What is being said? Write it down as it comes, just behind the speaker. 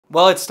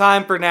Well, it's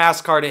time for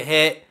NASCAR to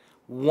hit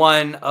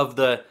one of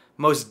the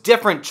most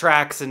different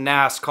tracks in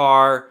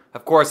NASCAR.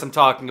 Of course, I'm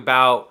talking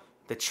about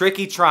the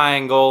Tricky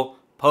Triangle,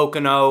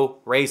 Pocono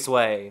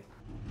Raceway.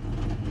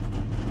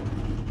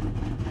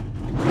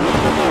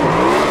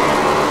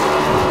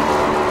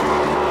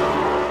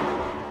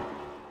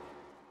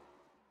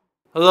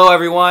 Hello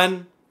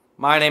everyone,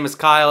 my name is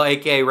Kyle,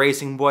 aka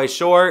Racing Boy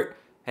Short,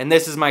 and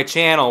this is my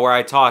channel where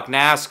I talk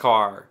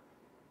NASCAR.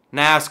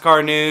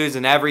 NASCAR news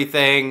and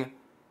everything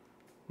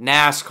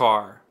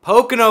NASCAR.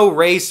 Pocono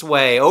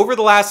Raceway, over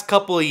the last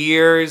couple of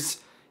years,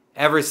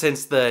 ever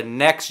since the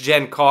next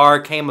gen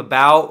car came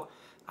about,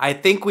 I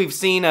think we've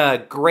seen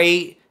a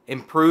great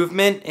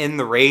improvement in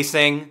the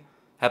racing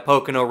at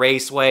Pocono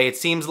Raceway. It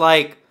seems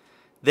like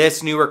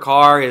this newer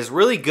car is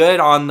really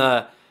good on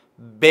the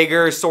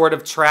bigger sort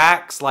of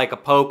tracks like a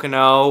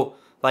Pocono,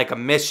 like a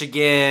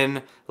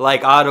Michigan,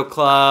 like Auto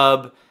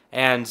Club,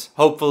 and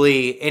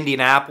hopefully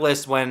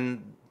Indianapolis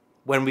when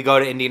we go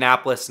to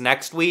Indianapolis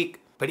next week.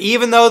 But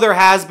even though there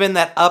has been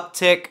that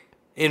uptick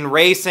in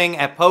racing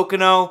at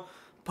Pocono,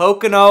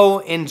 Pocono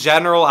in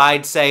general,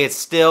 I'd say it's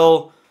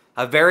still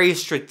a very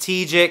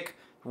strategic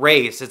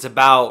race. It's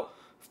about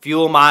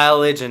fuel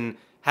mileage and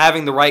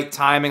having the right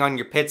timing on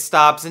your pit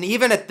stops. And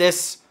even at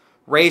this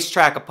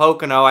racetrack of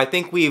Pocono, I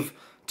think we've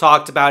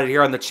talked about it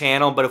here on the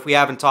channel, but if we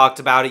haven't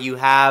talked about it, you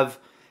have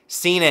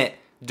seen it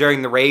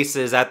during the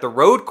races at the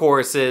road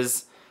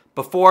courses.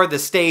 Before the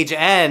stage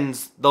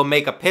ends, they'll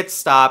make a pit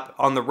stop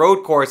on the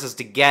road courses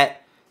to get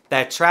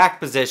that track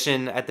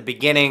position at the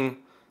beginning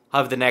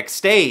of the next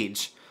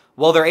stage.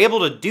 Well, they're able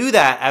to do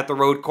that at the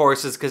road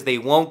courses because they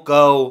won't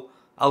go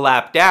a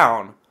lap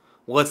down.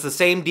 Well, it's the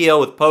same deal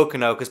with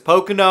Pocono because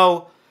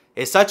Pocono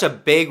is such a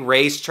big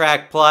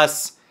racetrack,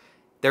 plus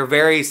they're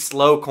very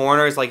slow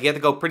corners. Like, you have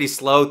to go pretty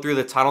slow through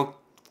the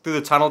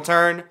tunnel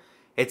turn.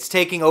 It's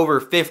taking over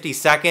 50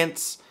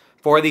 seconds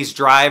for these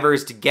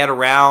drivers to get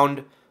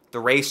around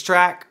the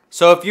racetrack.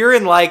 So if you're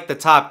in like the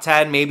top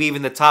 10, maybe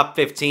even the top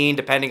 15,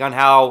 depending on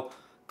how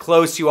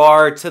close you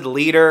are to the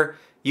leader,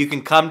 you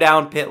can come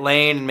down pit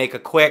lane and make a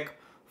quick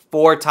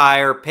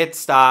 4-tire pit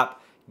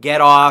stop,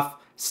 get off,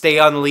 stay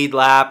on the lead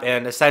lap,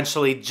 and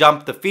essentially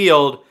jump the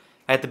field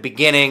at the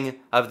beginning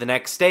of the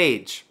next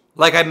stage.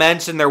 Like I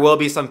mentioned, there will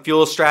be some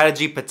fuel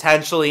strategy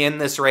potentially in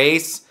this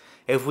race.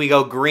 If we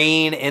go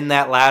green in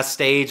that last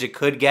stage, it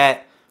could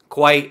get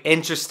quite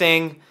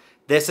interesting.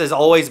 This has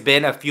always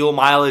been a fuel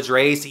mileage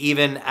race,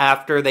 even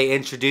after they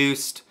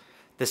introduced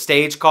the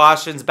stage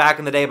cautions. Back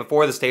in the day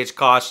before the stage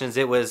cautions,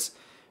 it was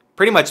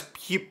pretty much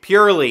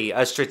purely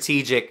a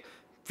strategic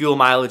fuel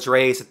mileage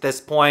race. At this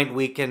point,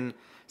 we can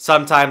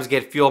sometimes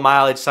get fuel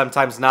mileage,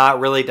 sometimes not,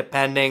 really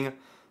depending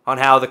on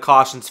how the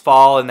cautions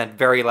fall in that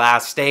very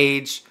last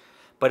stage.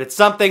 But it's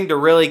something to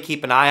really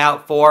keep an eye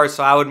out for,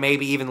 so I would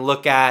maybe even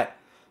look at,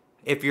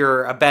 if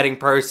you're a betting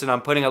person,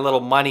 on putting a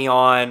little money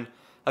on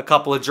a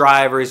couple of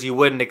drivers you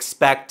wouldn't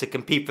expect to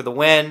compete for the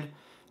win,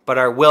 but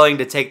are willing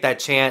to take that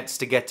chance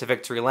to get to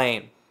victory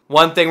lane.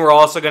 One thing we're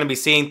also going to be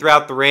seeing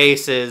throughout the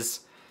race is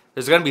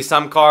there's going to be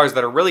some cars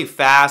that are really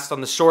fast on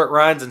the short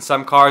runs and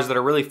some cars that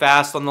are really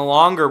fast on the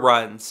longer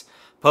runs.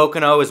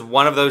 Pocono is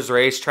one of those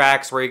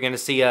racetracks where you're going to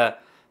see a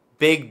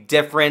big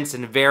difference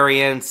and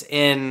variance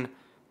in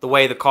the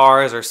way the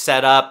cars are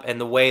set up and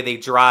the way they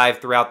drive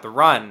throughout the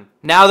run.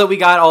 Now that we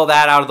got all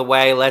that out of the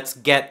way, let's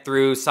get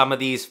through some of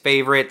these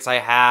favorites I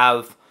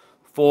have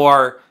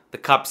for the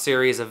Cup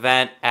Series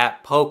event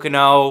at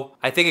Pocono.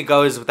 I think it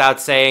goes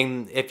without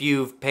saying, if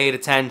you've paid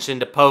attention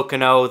to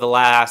Pocono the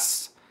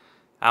last,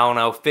 I don't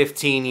know,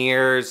 15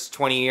 years,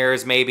 20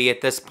 years maybe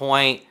at this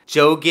point,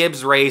 Joe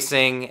Gibbs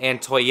Racing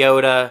and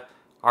Toyota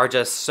are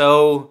just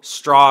so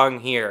strong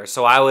here.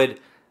 So I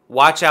would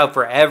watch out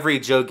for every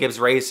Joe Gibbs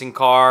Racing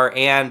car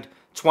and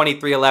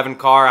 2311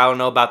 car. I don't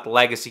know about the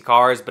legacy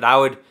cars, but I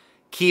would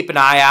keep an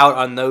eye out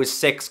on those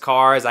 6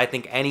 cars. I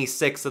think any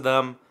 6 of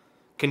them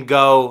can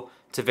go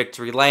to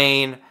victory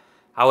lane.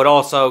 I would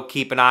also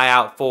keep an eye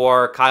out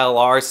for Kyle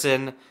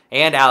Larson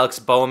and Alex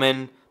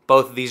Bowman.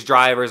 Both of these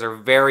drivers are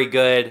very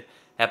good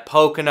at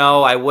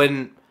Pocono. I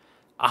wouldn't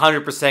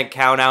 100%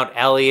 count out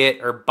Elliott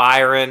or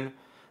Byron,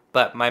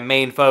 but my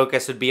main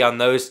focus would be on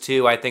those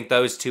two. I think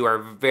those two are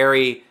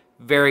very,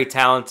 very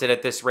talented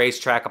at this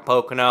racetrack of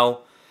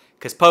Pocono,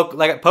 because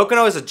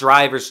Pocono is a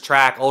driver's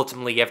track.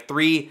 Ultimately, you have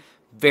 3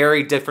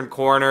 very different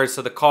corners,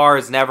 so the car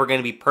is never going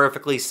to be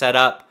perfectly set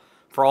up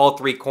for all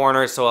 3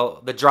 corners, so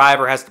the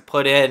driver has to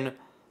put in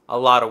a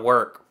lot of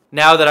work.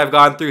 Now that I've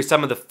gone through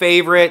some of the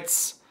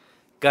favorites,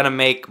 gonna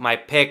make my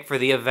pick for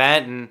the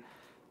event, and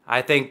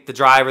I think the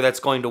driver that's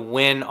going to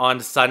win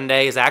on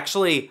Sunday is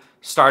actually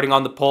starting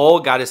on the pole,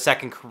 got his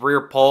second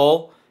career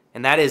pole,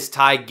 and that is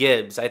Ty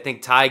Gibbs. I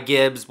think Ty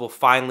Gibbs will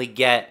finally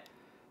get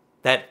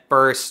that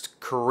first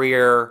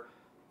career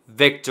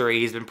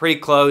victory. He's been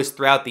pretty close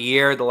throughout the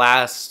year. The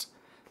last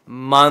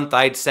month,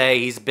 I'd say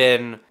he's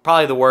been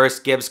probably the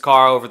worst Gibbs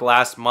car over the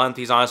last month.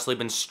 He's honestly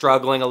been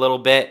struggling a little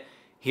bit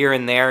here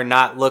and there,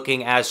 not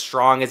looking as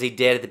strong as he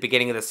did at the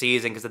beginning of the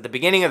season, because at the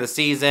beginning of the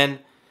season,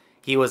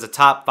 he was a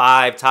top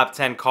 5, top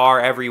 10 car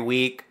every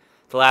week.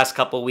 The last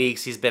couple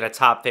weeks, he's been a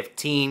top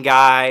 15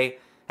 guy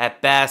at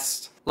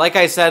best. Like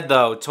I said,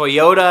 though,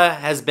 Toyota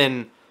has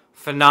been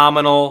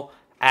phenomenal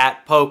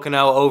at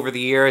Pocono over the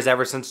years,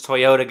 ever since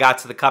Toyota got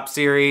to the Cup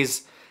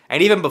Series.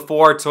 And even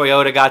before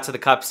Toyota got to the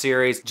Cup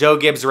Series, Joe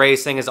Gibbs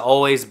Racing has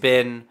always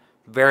been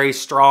very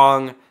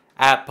strong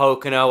at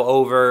Pocono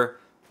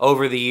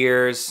over the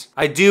years.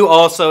 I do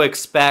also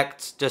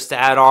expect, just to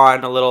add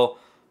on a little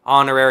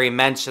honorary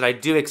mention, I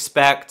do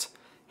expect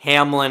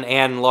Hamlin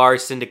and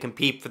Larson to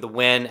compete for the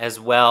win as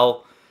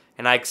well.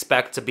 And I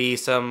expect to be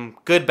some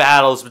good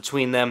battles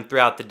between them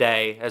throughout the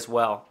day as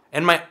well.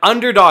 And my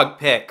underdog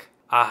pick,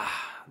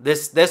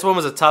 this one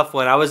was a tough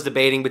one. I was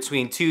debating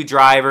between two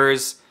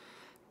drivers,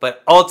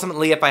 but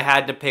ultimately if I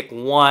had to pick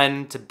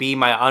one to be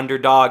my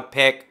underdog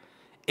pick,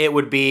 it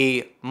would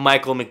be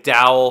Michael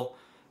McDowell.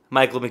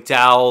 Michael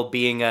McDowell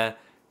being a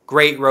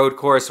great road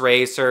course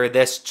racer.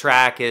 This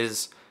track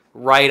is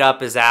right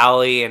up his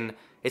alley, and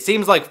it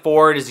seems like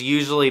Ford is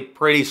usually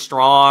pretty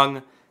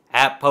strong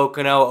at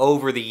Pocono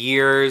over the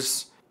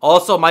years.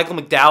 Also, Michael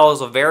McDowell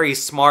is a very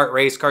smart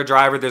race car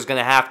driver. There's going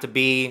to have to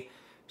be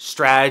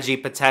strategy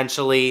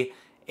potentially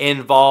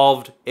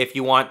involved if he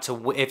wants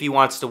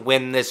to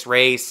win this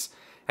race.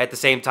 At the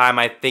same time,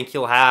 I think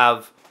he'll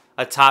have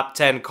a top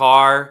 10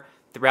 car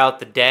throughout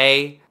the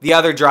day. The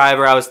other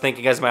driver I was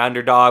thinking as my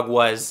underdog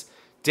was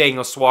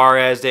Daniel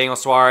Suarez. Daniel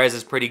Suarez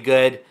is pretty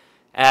good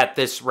at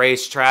this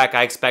racetrack.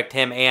 I expect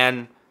him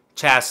and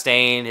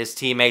Chastain, his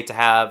teammate, to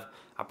have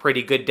a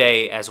pretty good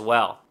day as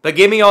well. But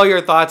give me all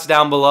your thoughts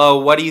down below.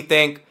 What do you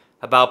think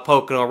about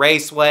Pocono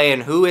Raceway,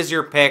 and who is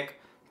your pick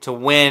to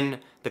win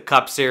the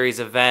Cup Series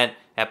event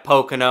at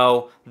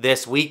Pocono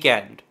this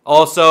weekend?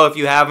 Also, if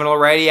you haven't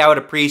already, I would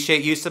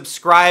appreciate you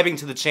subscribing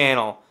to the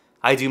channel.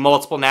 I do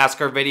multiple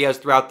NASCAR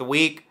videos throughout the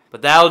week,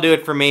 but that'll do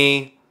it for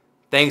me.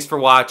 Thanks for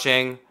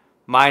watching.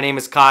 My name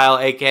is Kyle,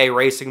 aka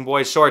Racing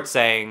Boy Short,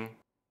 saying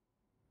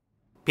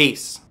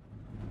peace.